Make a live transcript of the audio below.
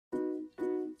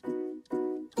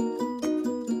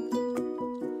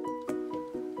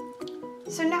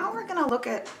So now we're going to look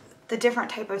at the different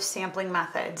type of sampling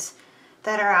methods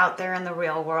that are out there in the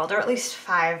real world, or at least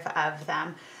 5 of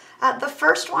them. The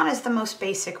first one is the most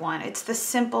basic one. It's the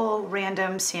simple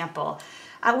random sample.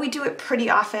 We do it pretty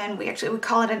often. We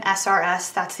call it an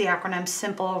SRS. That's the acronym,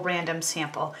 Simple Random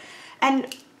Sample.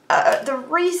 And the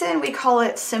reason we call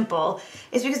it simple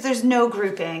is because there's no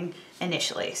grouping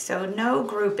initially. So no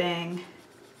grouping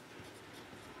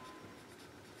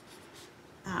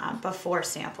before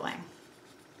sampling.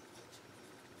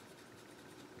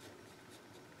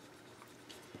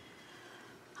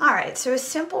 All right, so a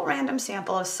simple random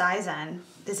sample of size n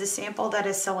is a sample that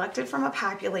is selected from a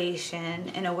population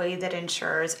in a way that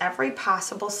ensures every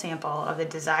possible sample of the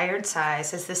desired size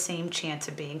has the same chance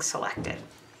of being selected.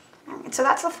 All right, so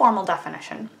that's the formal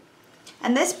definition.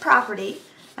 And this property,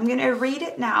 I'm going to read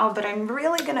it now, but I'm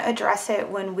really going to address it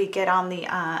when we get on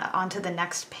onto the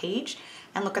next page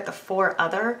and look at the 4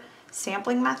 other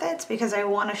sampling methods, because I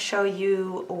want to show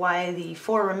you why the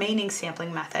 4 remaining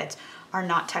sampling methods are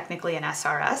not technically an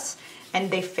SRS and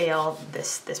they fail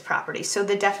this property. So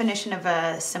the definition of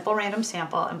a simple random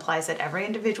sample implies that every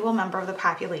individual member of the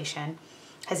population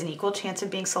has an equal chance of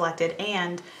being selected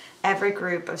and every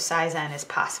group of size n is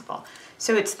possible.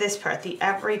 So it's this part, the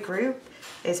every group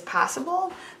is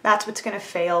possible. That's what's going to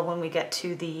fail when we get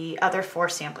to the other 4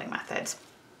 sampling methods.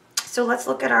 So let's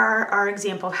look at our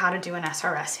example of how to do an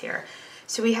SRS here.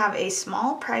 So we have a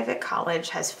small private college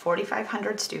has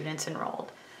 4,500 students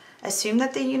enrolled. Assume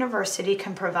that the university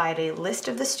can provide a list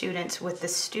of the students with the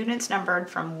students numbered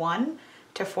from 1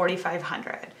 to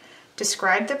 4,500.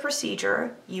 Describe the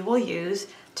procedure you will use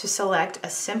to select a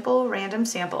simple random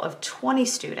sample of 20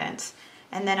 students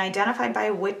and then identify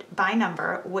by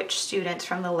number which students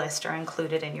from the list are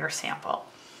included in your sample.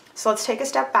 So let's take a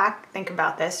step back, think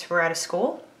about this. We're at a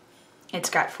school. It's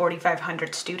got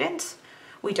 4,500 students.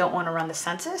 We don't want to run the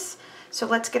census, so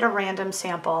let's get a random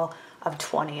sample of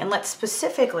 20, and let's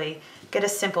specifically get a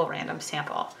simple random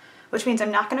sample, which means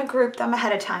I'm not going to group them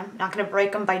ahead of time. I'm not going to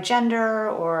break them by gender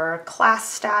or class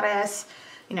status,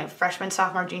 freshman,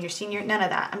 sophomore, junior, senior, none of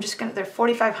that. I'm just going to, there are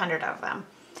 4,500 of them.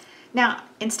 Now,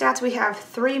 in stats, we have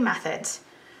 3 methods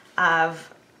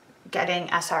of getting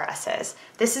SRSs.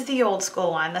 This is the old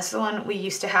school one. This is the one we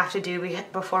used to have to do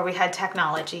before we had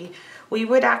technology. We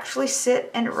would actually sit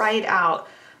and write out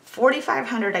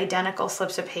 4,500 identical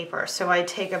slips of paper. So I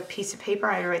take a piece of paper,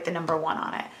 I write the number 1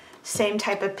 on it. Same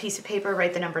type of piece of paper,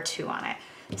 write the number 2 on it.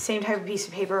 Same type of piece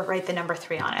of paper, write the number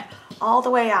 3 on it. All the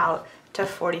way out to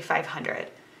 4,500.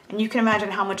 And you can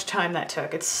imagine how much time that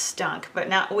took. It stunk. But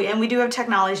now, we do have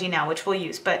technology now, which we'll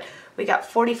use, but we got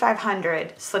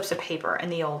 4,500 slips of paper in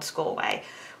the old school way.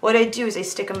 What I do is I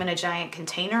stick them in a giant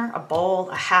container, a bowl,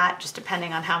 a hat, just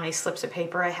depending on how many slips of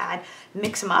paper I had,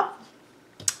 mix them up.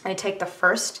 I take the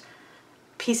first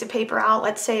piece of paper out.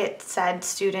 Let's say it said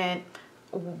student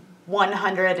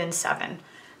 107.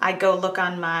 I go look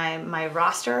on my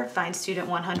roster, find student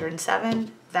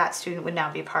 107. That student would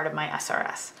now be part of my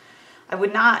SRS. I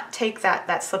would not take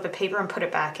that slip of paper and put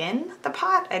it back in the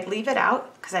pot. I'd leave it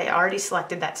out because I already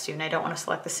selected that student. I don't want to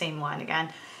select the same one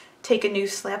again. Take a new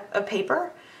slip of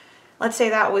paper. Let's say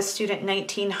that was student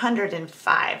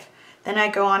 1905. Then I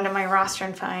go onto my roster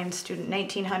and find student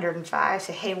 1905,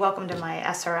 say, hey, welcome to my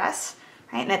SRS,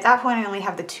 right? And at that point, I only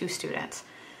have the 2 students.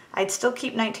 I'd still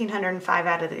keep 1905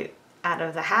 out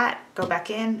of the hat, go back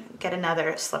in, get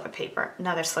another slip of paper,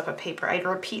 another slip of paper. I'd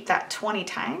repeat that 20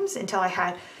 times until I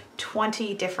had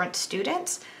 20 different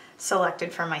students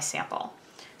selected for my sample.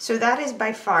 So that is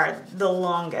by far the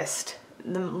longest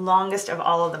of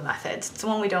all of the methods. It's the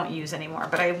one we don't use anymore,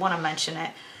 but I want to mention it.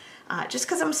 Just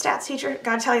because I'm a stats teacher,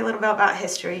 gotta tell you a little bit about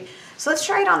history. So let's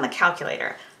try it on the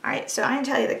calculator. All right, so I'm gonna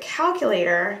tell you the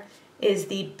calculator is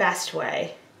the best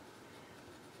way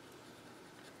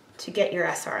to get your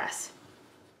SRS.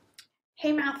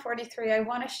 Hey Math 43, I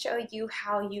wanna show you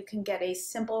how you can get a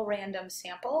simple random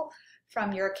sample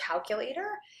from your calculator.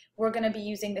 We're gonna be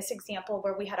using this example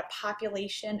where we had a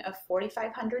population of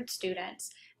 4,500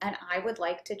 students, and I would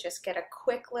like to just get a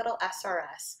quick little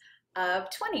SRS of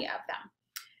 20 of them.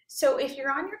 So if you're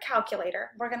on your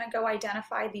calculator, we're going to go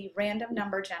identify the random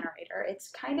number generator. It's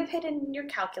kind of hidden in your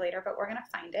calculator, but we're going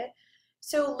to find it.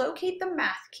 So locate the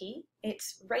math key.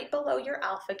 It's right below your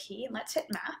alpha key, and let's hit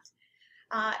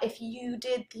math. If you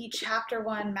did the chapter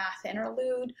 1 math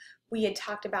interlude, we had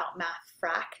talked about math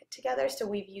frac together, so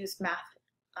we've used math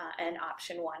and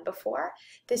option 1 before.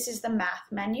 This is the math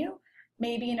menu.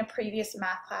 Maybe in a previous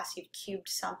math class you've cubed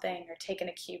something or taken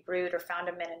a cube root or found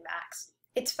a min and max.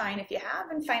 It's fine if you have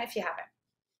and fine if you haven't.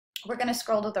 We're going to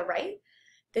scroll to the right.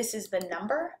 This is the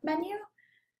number menu.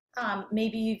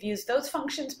 Maybe you've used those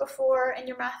functions before in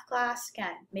your math class.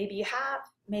 Again, maybe you have,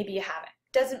 maybe you haven't.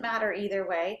 Doesn't matter either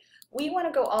way. We want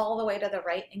to go all the way to the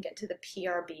right and get to the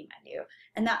PRB menu,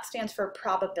 and that stands for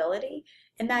probability,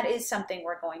 and that is something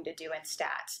we're going to do in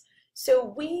stats.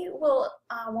 So we will,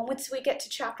 once we get to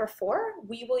chapter 4,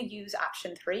 we will use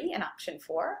option 3 and option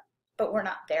 4, but we're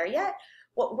not there yet.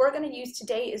 What we're going to use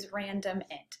today is random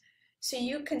int. So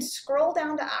you can scroll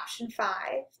down to option 5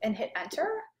 and hit enter,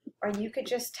 or you could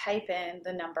just type in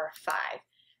the number 5.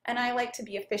 And I like to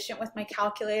be efficient with my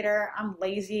calculator. I'm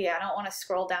lazy. I don't want to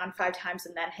scroll down 5 times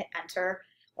and then hit enter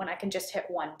when I can just hit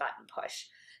one button push.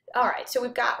 All right, so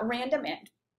we've got random int.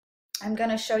 I'm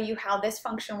going to show you how this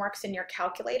function works in your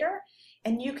calculator,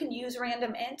 and you can use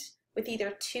random int with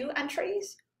either 2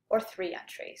 entries or 3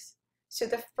 entries. So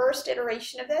the first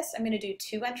iteration of this, I'm going to do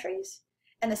 2 entries,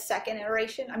 and the second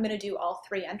iteration, I'm going to do all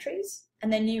 3 entries,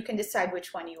 and then you can decide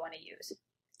which one you want to use.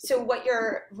 So what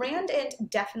your rand int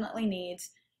definitely needs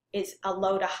is a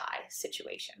low to high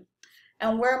situation.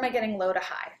 And where am I getting low to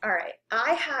high? All right,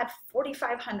 I had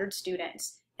 4,500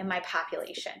 students in my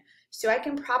population. So I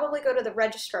can probably go to the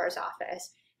registrar's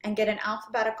office and get an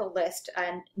alphabetical list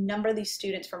and number these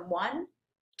students from 1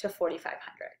 to 4,500.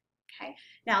 Okay.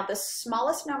 Now the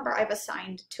smallest number I've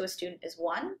assigned to a student is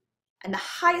 1, and the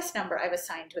highest number I've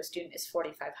assigned to a student is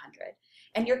 4,500.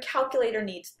 And your calculator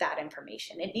needs that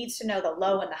information. It needs to know the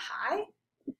low and the high,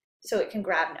 so it can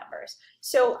grab numbers.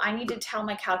 So I need to tell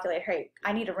my calculator, hey,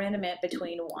 I need a random int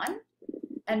between 1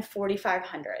 and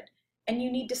 4,500. And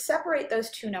you need to separate those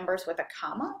two numbers with a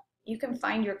comma. You can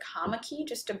find your comma key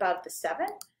just above the 7.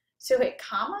 So hit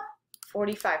comma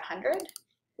 4,500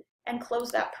 and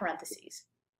close that parentheses.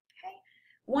 Okay.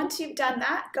 Once you've done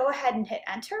that, go ahead and hit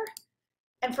enter.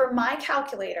 And for my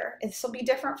calculator, this will be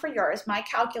different for yours. My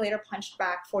calculator punched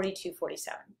back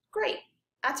 4247. Great.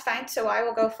 That's fine. So I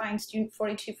will go find student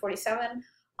 4247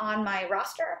 on my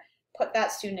roster, put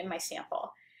that student in my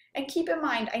sample. And keep in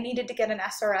mind, I needed to get an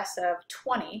SRS of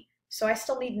 20, so I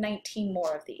still need 19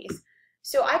 more of these.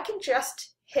 So I can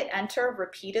just hit enter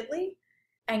repeatedly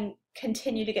and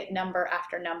continue to get number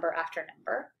after number after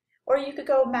number. Or you could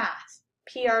go math,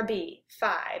 PRB,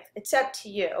 5. It's up to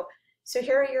you. So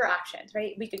here are your options,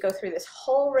 right? We could go through this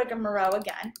whole rigmarole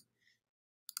again.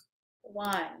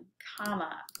 1,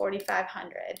 comma,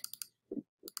 4,500,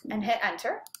 and hit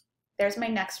enter. There's my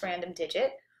next random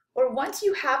digit. Or once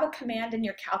you have a command in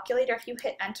your calculator, if you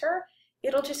hit enter,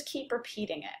 it'll just keep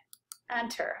repeating it.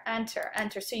 Enter, enter,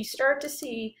 enter. So you start to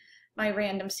see my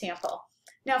random sample.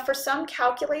 Now for some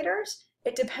calculators,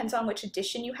 it depends on which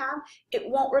edition you have, it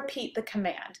won't repeat the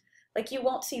command. Like you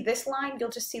won't see this line, you'll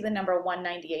just see the number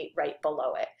 198 right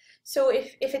below it. So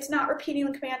if it's not repeating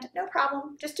the command, no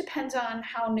problem. Just depends on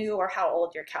how new or how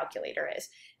old your calculator is.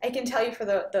 I can tell you for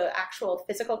the actual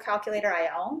physical calculator I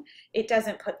own, it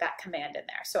doesn't put that command in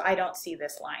there. So I don't see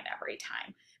this line every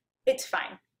time. It's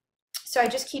fine. So I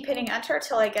just keep hitting enter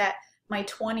till I get my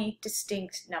 20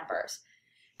 distinct numbers.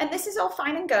 And this is all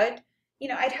fine and good. You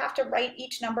know, I'd have to write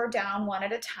each number down one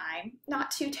at a time.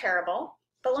 Not too terrible.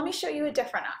 But let me show you a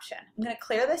different option. I'm going to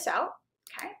clear this out,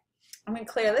 okay? I'm going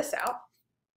to clear this out,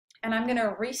 and I'm going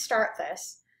to restart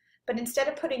this. But instead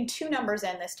of putting 2 numbers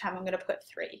in this time, I'm going to put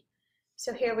 3.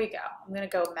 So here we go. I'm going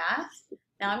to go math.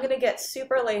 Now I'm going to get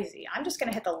super lazy. I'm just going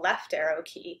to hit the left arrow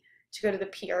key to go to the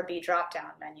PRB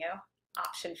drop-down menu.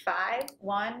 Option 5,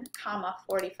 1, comma,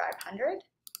 4,500.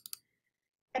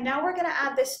 And now we're going to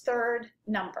add this third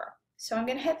number. So I'm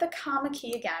going to hit the comma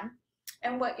key again.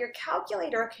 And what your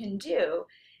calculator can do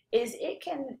is it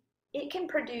can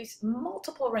produce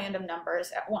multiple random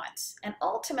numbers at once. And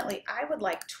ultimately, I would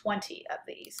like 20 of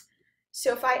these.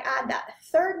 So if I add that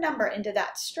third number into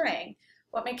that string,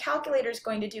 what my calculator is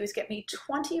going to do is get me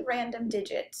 20 random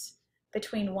digits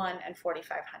between 1 and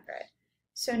 4,500.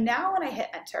 So now when I hit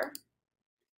enter,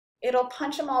 it'll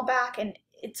punch them all back, and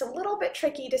it's a little bit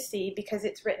tricky to see because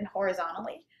it's written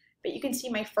horizontally. But you can see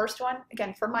my first one,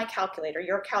 again, for my calculator,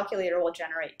 your calculator will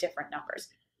generate different numbers.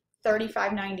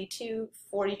 3592,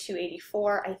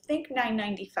 4284, I think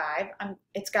 995.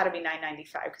 It's got to be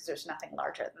 995 because there's nothing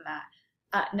larger than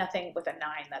that. Nothing with a 9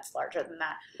 that's larger than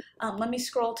that. Let me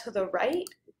scroll to the right,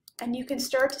 and you can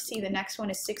start to see the next one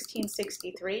is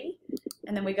 1663,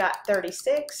 and then we got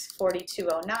 36,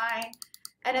 4209.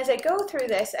 And as I go through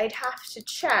this, I'd have to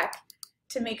check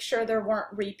to make sure there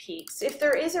weren't repeats. If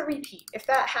there is a repeat, if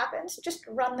that happens, just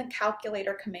run the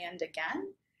calculator command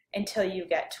again until you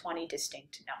get 20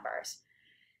 distinct numbers.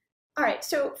 All right,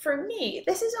 so for me,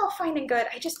 this is all fine and good.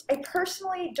 I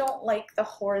personally don't like the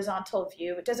horizontal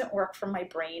view. It doesn't work for my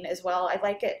brain as well. I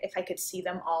like it if I could see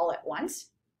them all at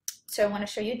once. So I want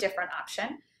to show you a different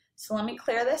option. So let me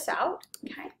clear this out,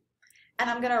 okay? and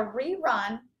I'm going to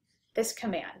rerun this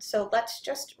command. So let's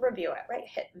just review it, right?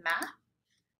 Hit Map.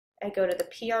 I go to the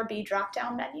PRB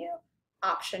drop-down menu,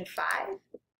 option 5,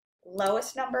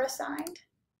 lowest number assigned,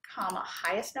 comma,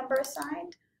 highest number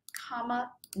assigned,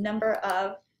 comma, number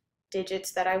of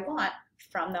digits that I want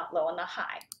from the low and the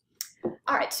high.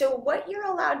 All right, so what you're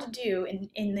allowed to do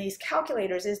in these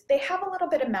calculators is they have a little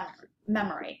bit of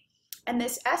memory. And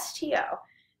this STO,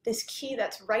 this key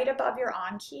that's right above your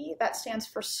on key, that stands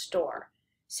for store.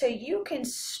 So you can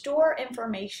store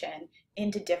information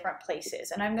into different places.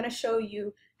 And I'm going to show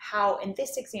you how, in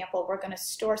this example, we're going to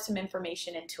store some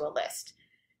information into a list.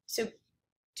 So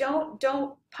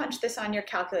don't punch this on your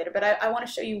calculator, but I want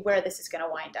to show you where this is going to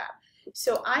wind up.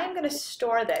 So I am going to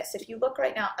store this. If you look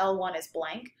right now, L1 is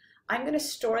blank. I'm going to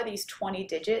store these 20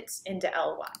 digits into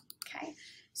L1, okay?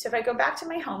 So if I go back to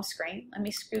my home screen, let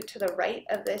me scoot to the right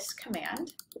of this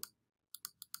command.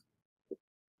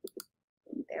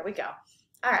 There we go.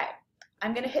 All right,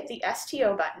 I'm going to hit the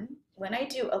STO button. When I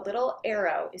do, a little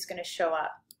arrow is going to show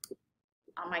up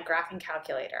on my graphing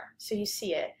calculator. So you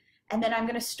see it. And then I'm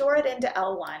going to store it into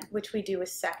L1, which we do with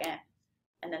second,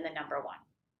 and then the number 1.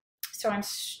 So I'm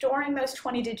storing those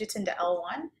 20 digits into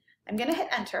L1. I'm going to hit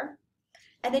enter.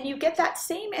 And then you get that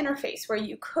same interface where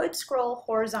you could scroll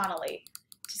horizontally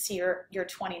to see your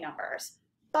 20 numbers.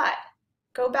 But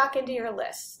go back into your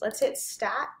list. Let's hit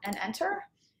stat and enter.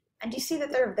 And you see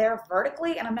that they're there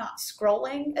vertically and I'm not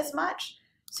scrolling as much.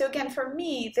 So again, for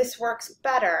me, this works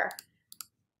better.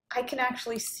 I can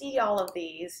actually see all of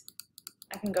these.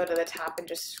 I can go to the top and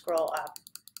just scroll up.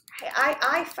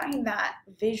 I find that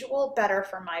visual better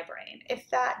for my brain. If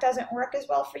that doesn't work as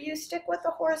well for you, stick with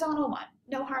the horizontal one.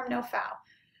 No harm, no foul.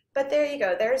 But there you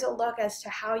go. There's a look as to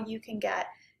how you can get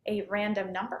a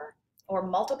random number or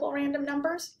multiple random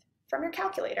numbers from your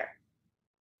calculator.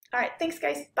 All right, thanks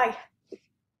guys. Bye.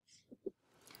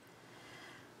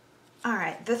 All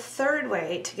right, the third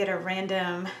way to get a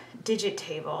random digit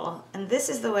table, and this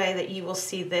is the way that you will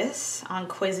see this on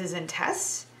quizzes and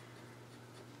tests.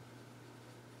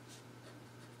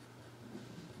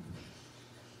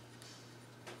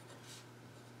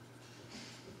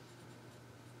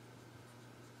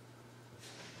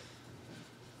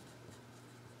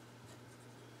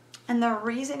 And the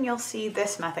reason you'll see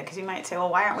this method, because you might say, well,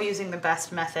 why aren't we using the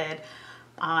best method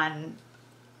on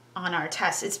our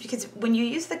test? It's because when you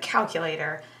use the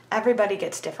calculator, everybody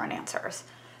gets different answers.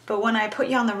 But when I put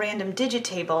you on the random digit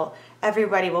table,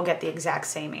 everybody will get the exact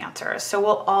same answers. So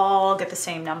we'll all get the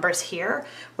same numbers here,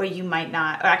 where you might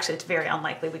not, or actually it's very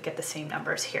unlikely we get the same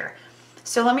numbers here.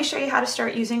 So let me show you how to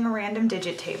start using a random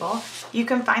digit table. You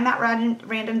can find that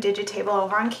random digit table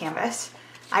over on Canvas.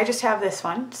 I just have this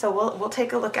one, so we'll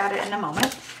take a look at it in a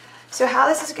moment. So how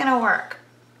this is gonna work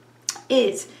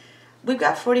is, we've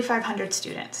got 4,500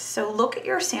 students. So look at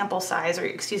your sample size, or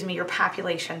excuse me, your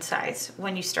population size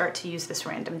when you start to use this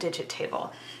random digit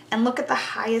table. And look at the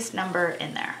highest number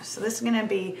in there. So this is gonna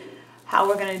be how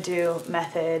we're gonna do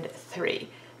method 3.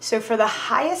 So for the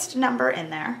highest number in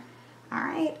there, all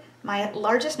right, my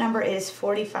largest number is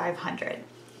 4,500.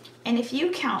 And if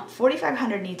you count,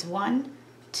 4,500 needs 1,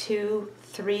 2,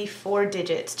 3, 4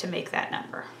 digits to make that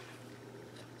number.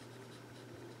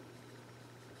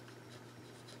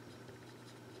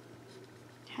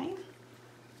 Okay.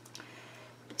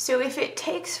 So if it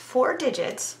takes 4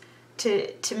 digits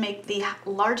to make the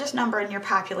largest number in your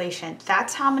population,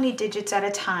 that's how many digits at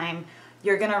a time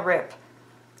you're gonna rip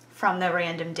from the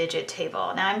random digit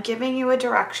table. Now I'm giving you a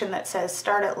direction that says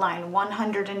start at line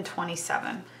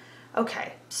 127.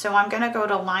 Okay, so I'm gonna go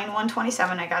to line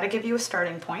 127. I gotta give you a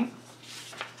starting point.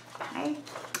 Okay,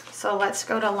 so let's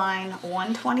go to line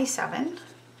 127.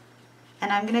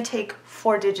 And I'm gonna take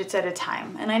 4 digits at a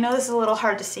time. And I know this is a little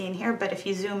hard to see in here, but if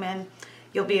you zoom in,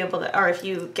 you'll be able to, or if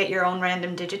you get your own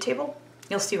random digit table,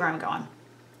 you'll see where I'm going.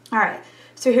 All right,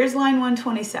 so here's line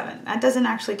 127. That doesn't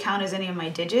actually count as any of my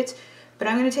digits, but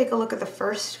I'm gonna take a look at the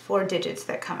first 4 digits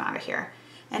that come out of here.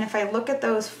 And if I look at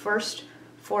those first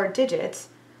 4 digits,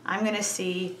 I'm gonna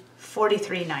see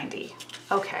 4390.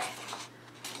 Okay,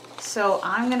 so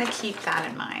I'm gonna keep that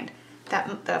in mind.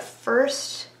 That the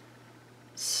first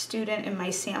student in my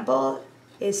sample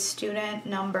is student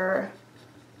number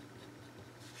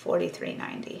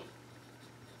 4390.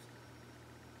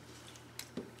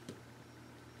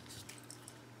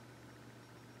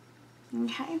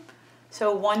 Okay,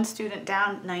 so 1 student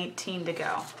down, 19 to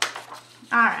go.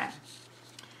 All right.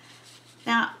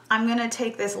 Now I'm gonna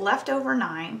take this leftover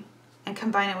 9 and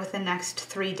combine it with the next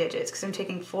 3 digits because I'm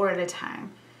taking 4 at a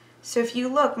time. So if you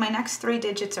look, my next 3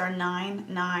 digits are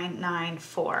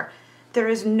 9994. There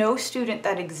is no student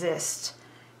that exists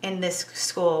in this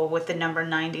school with the number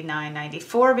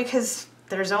 9994 because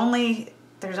there's only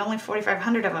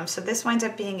 4,500 of them, so this winds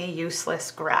up being a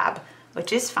useless grab,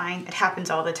 which is fine. It happens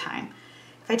all the time.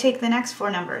 If I take the next four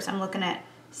numbers, I'm looking at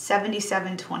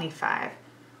 7725.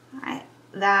 All right,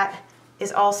 that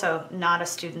is also not a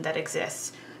student that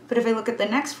exists. But if I look at the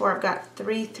next four, I've got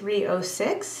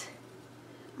 3306.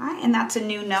 All right, and that's a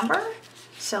new number.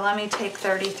 So let me take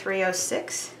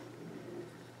 3306,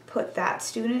 put that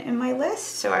student in my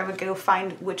list. So I would go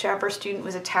find whichever student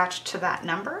was attached to that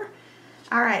number.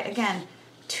 All right, again,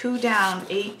 2 down,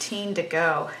 18 to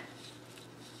go.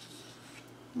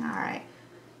 All right,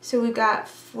 so we've got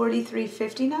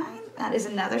 4359. That is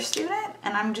another student,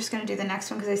 and I'm just gonna do the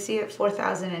next one because I see it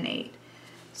 4008.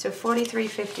 So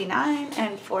 4359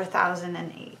 and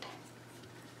 4008.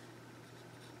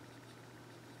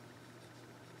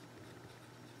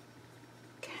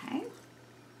 Okay.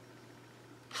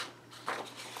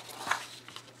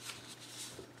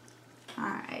 All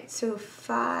right, so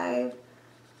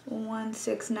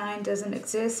 5169 doesn't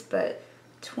exist, but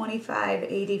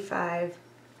 2585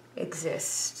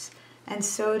 exists. And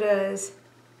so does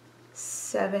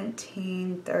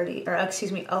 1730, or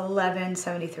excuse me,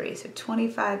 1173. So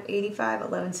 2585,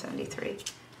 1173.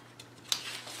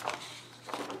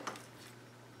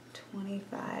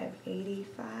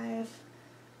 2585,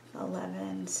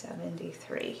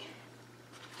 1173.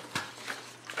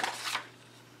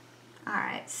 All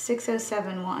right,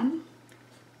 6071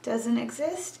 doesn't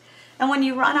exist. And when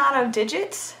you run out of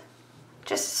digits,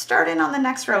 just start in on the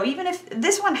next row. Even if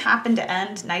this one happened to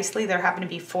end nicely, there happen to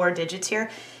be 4 digits here.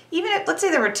 Even if, let's say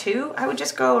there were 2, I would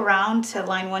just go around to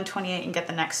line 128 and get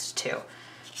the next 2.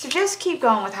 So just keep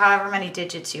going with however many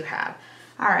digits you have.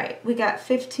 All right, we got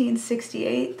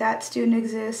 1568, that student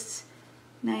exists.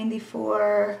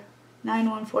 94,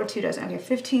 9142 doesn't. Okay,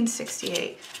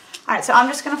 1568. All right, so I'm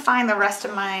just gonna find the rest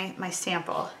of my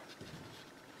sample.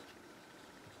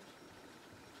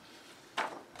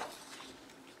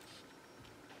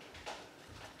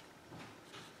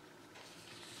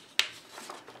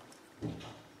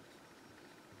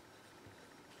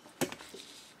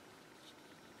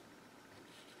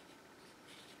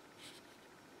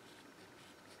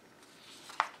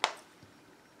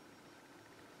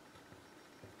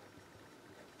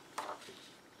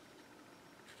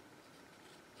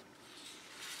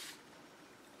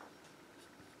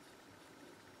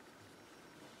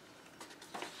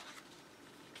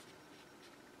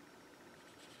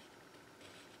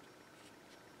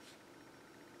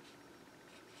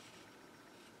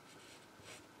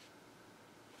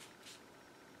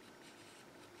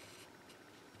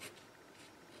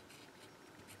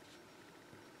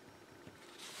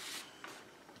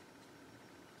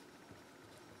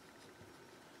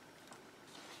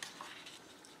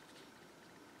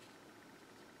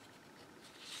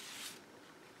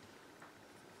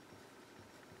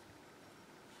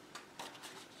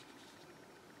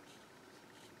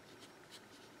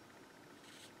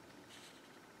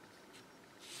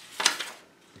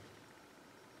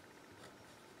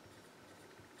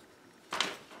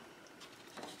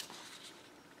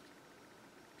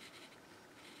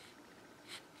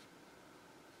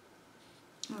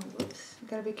 Oh, whoops, I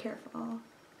gotta be careful.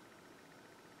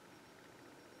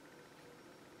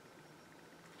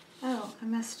 Oh, I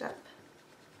messed up.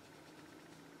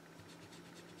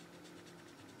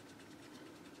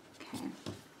 Okay.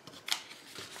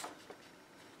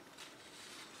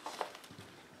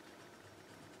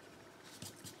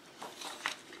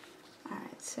 All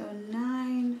right, so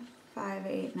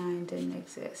 9589 didn't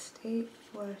exist.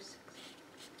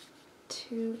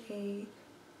 8462882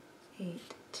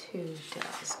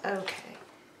 does. Okay.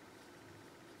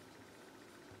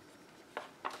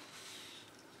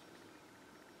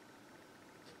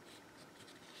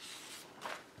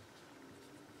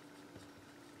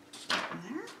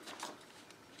 There.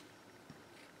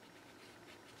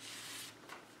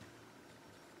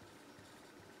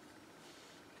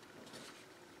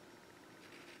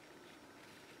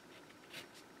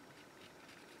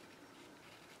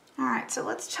 All right, so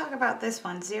let's talk about this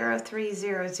one,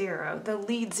 0300. The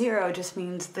lead 0 just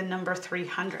means the number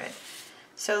 300.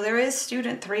 So there is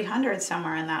student 300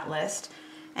 somewhere in that list.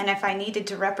 And if I needed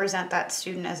to represent that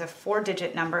student as a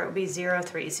 4-digit number, it would be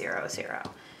 0300.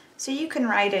 So you can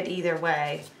write it either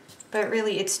way, but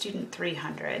really it's student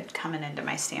 300 coming into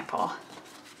my sample.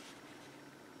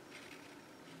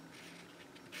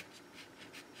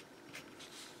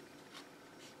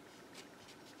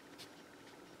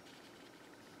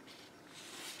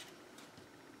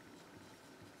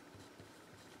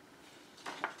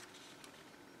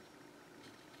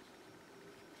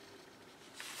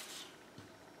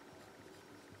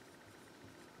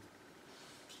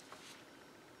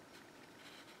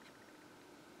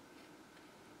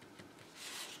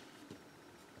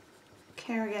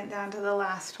 Okay, we're getting down to the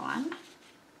last one.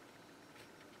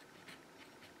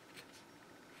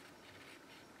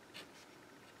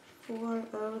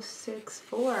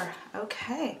 4064.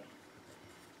 Okay.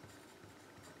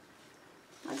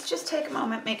 Let's just take a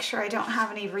moment, make sure I don't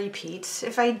have any repeats.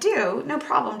 If I do, no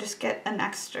problem, just get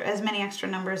as many extra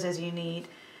numbers as you need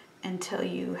until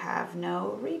you have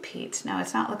no repeats. No,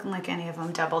 it's not looking like any of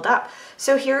them doubled up.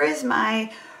 So here is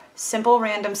my simple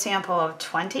random sample of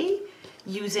 20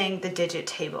 using the digit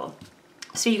table.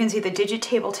 So you can see the digit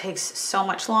table takes so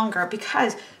much longer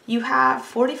because you have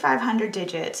 4,500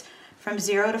 digits from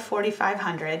 0 to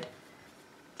 4,500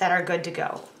 that are good to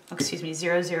go. Excuse me,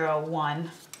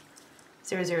 001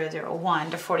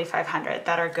 to 4,500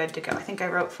 that are good to go. I think I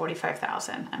wrote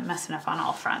 45,000. I'm messing up on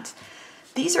all fronts.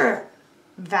 These are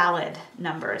valid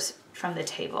numbers from the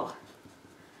table.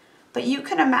 But you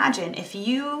can imagine if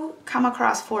you come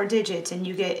across 4 digits and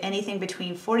you get anything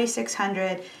between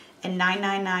 4,600 and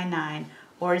 9999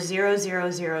 or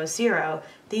 0000,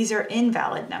 these are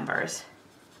invalid numbers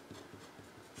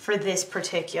for this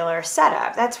particular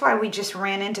setup. That's why we just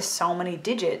ran into so many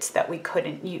digits that we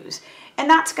couldn't use. And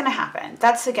that's gonna happen.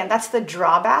 That's the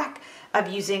drawback of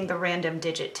using the random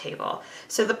digit table.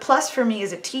 So the plus for me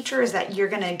as a teacher is that you're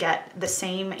gonna get the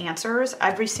same answers.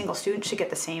 Every single student should get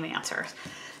the same answers.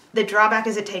 The drawback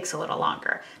is it takes a little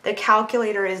longer. The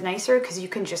calculator is nicer because you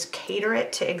can just cater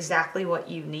it to exactly what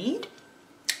you need.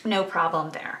 No problem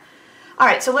there. All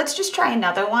right, so let's just try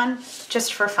another one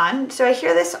just for fun. So I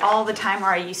hear this all the time,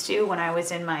 or I used to when I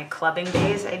was in my clubbing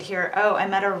days. I'd hear, oh, I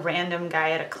met a random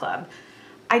guy at a club.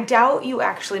 I doubt you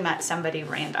actually met somebody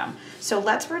random. So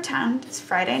let's pretend it's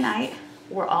Friday night.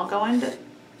 We're all going to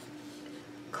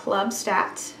Club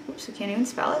Stats. Oops, I can't even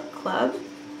spell it. Club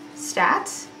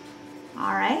Stats.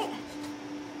 All right.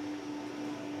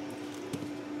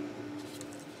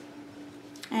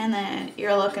 And then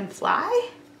You're Looking Fly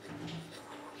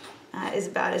is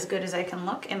about as good as I can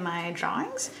look in my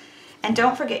drawings. And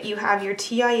don't forget, you have your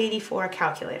TI-84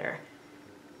 calculator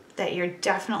that you're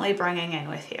definitely bringing in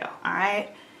with you, all right?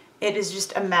 It is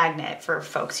just a magnet for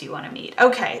folks you want to meet.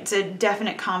 Okay, it's a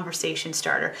definite conversation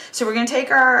starter. So we're going to take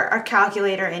our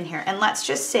calculator in here, and let's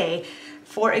just say,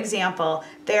 for example,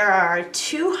 there are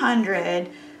 200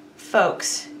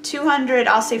 folks, 200,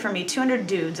 I'll say for me, 200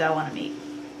 dudes I want to meet,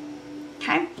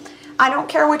 okay? I don't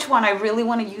care which one. I really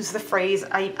want to use the phrase,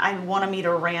 I want to meet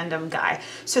a random guy.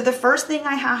 So the first thing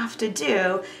I have to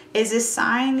do is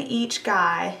assign each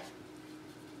guy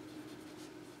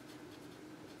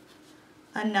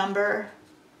a number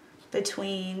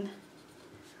between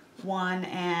 1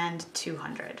 and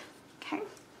 200, okay?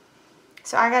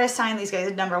 So I gotta assign these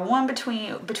guys a number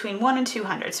between 1 and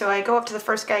 200. So I go up to the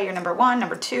first guy, you're number 1,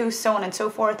 number 2, so on and so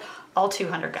forth, all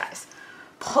 200 guys.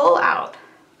 Pull out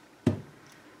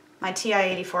my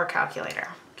TI-84 calculator,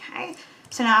 okay?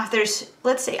 So now if there's,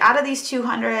 let's say out of these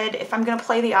 200, if I'm gonna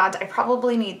play the odds, I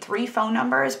probably need 3 phone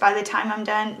numbers by the time I'm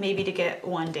done, maybe to get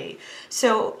 1 date.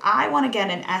 So I wanna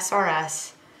get an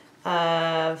SRS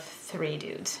of 3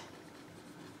 dudes.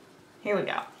 Here we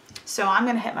go. So I'm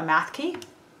gonna hit my math key.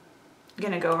 I'm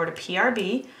gonna go over to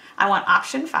PRB. I want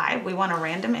option 5, we want a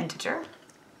random integer.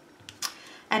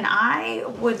 And I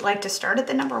would like to start at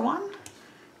the number 1,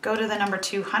 go to the number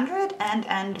 200 and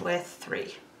end with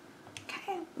 3,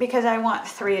 okay? Because I want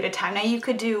 3 at a time. Now you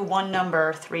could do one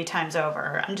number 3 times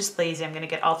over. I'm just lazy, I'm gonna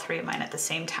get all 3 of mine at the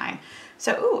same time.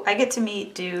 So, ooh, I get to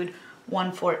meet dude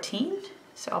 114.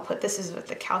 So I'll put this as with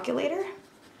the calculator.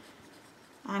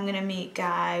 I'm gonna meet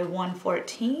guy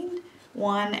 114,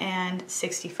 1 and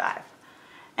 65.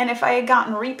 And if I had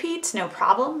gotten repeats, no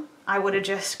problem. I would have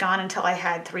just gone until I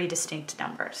had 3 distinct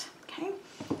numbers, okay?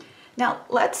 Now,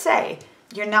 let's say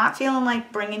you're not feeling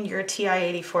like bringing your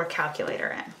TI-84 calculator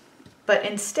in, but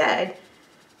instead,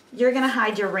 you're gonna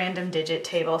hide your random digit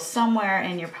table somewhere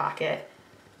in your pocket,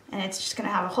 and it's just gonna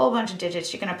have a whole bunch of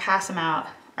digits. You're gonna pass them out,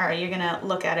 or you're gonna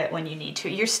look at it when you need to.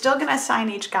 You're still gonna assign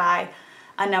each guy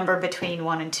a number between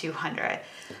 1 and 200.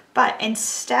 But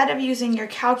instead of using your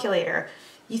calculator,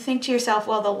 you think to yourself,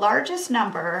 well, the largest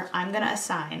number I'm gonna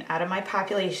assign out of my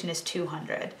population is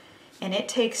 200, and it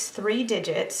takes 3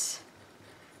 digits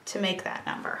to make that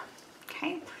number,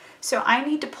 okay? So I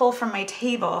need to pull from my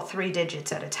table 3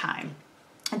 digits at a time.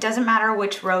 It doesn't matter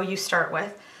which row you start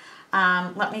with.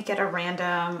 Let me get a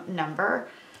random number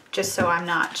just so I'm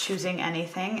not choosing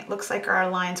anything. It looks like our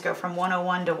lines go from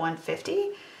 101 to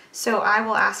 150. So I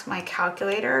will ask my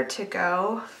calculator to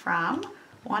go from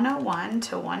 101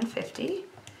 to 150.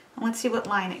 And let's see what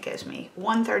line it gives me,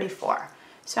 134.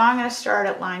 So I'm gonna start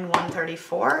at line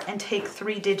 134 and take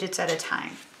 3 digits at a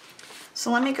time.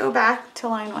 So let me go back to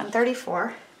line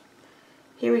 134.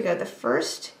 Here we go. The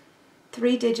first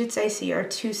three digits I see are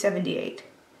 278.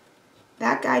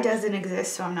 That guy doesn't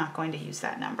exist, so I'm not going to use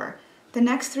that number. The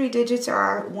next three digits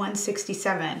are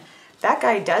 167. That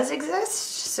guy does exist,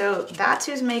 so that's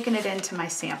who's making it into my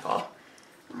sample.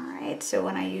 All right, so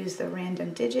when I use the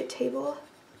random digit table,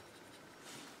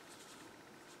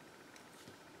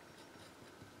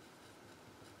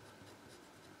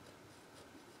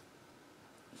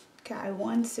 guy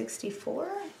 164,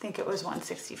 I think it was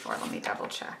 164, let me double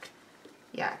check.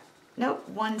 Yeah, nope,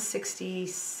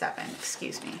 167,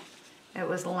 excuse me. It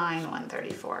was line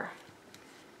 134.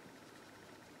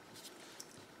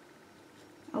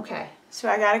 Okay, so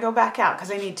I gotta go back out because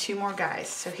I need two more guys.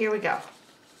 So here we go.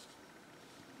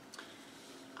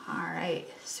 All right,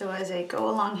 so as I go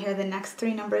along here, the next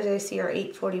three numbers I see are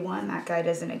 841, that guy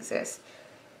doesn't exist.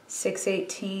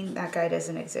 618, that guy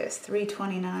doesn't exist.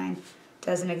 329,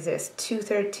 doesn't exist.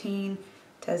 213,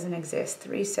 doesn't exist.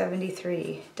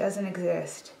 373, doesn't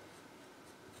exist.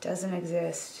 Doesn't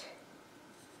exist.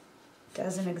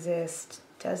 Doesn't exist.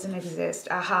 Doesn't exist.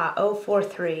 Aha,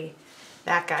 043.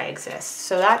 That guy exists.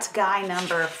 So that's guy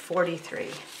number 43.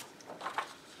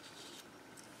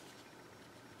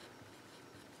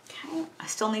 Okay, I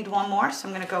still need one more, so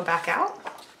I'm going to go back out.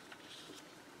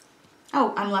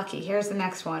 Oh, I'm lucky. Here's the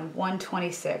next one,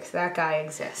 126. That guy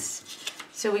exists.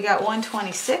 So we got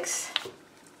 126.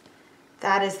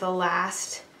 That is the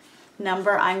last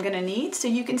number I'm going to need. So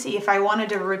you can see if I wanted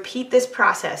to repeat this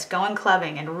process, going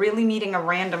clubbing and really meeting a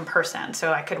random person,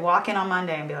 so I could walk in on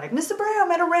Monday and be like, Mr. Bray, I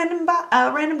met a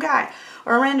random guy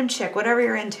or a random chick, whatever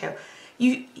you're into.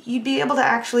 You'd be able to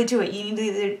actually do it.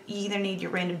 You either need your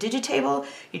random digit table,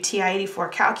 your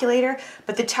TI-84 calculator,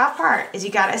 but the tough part is you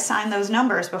got to assign those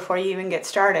numbers before you even get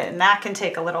started, and that can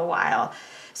take a little while.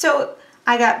 So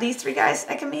I got these three guys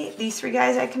I can meet, these three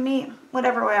guys I can meet,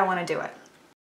 whatever way I want to do it.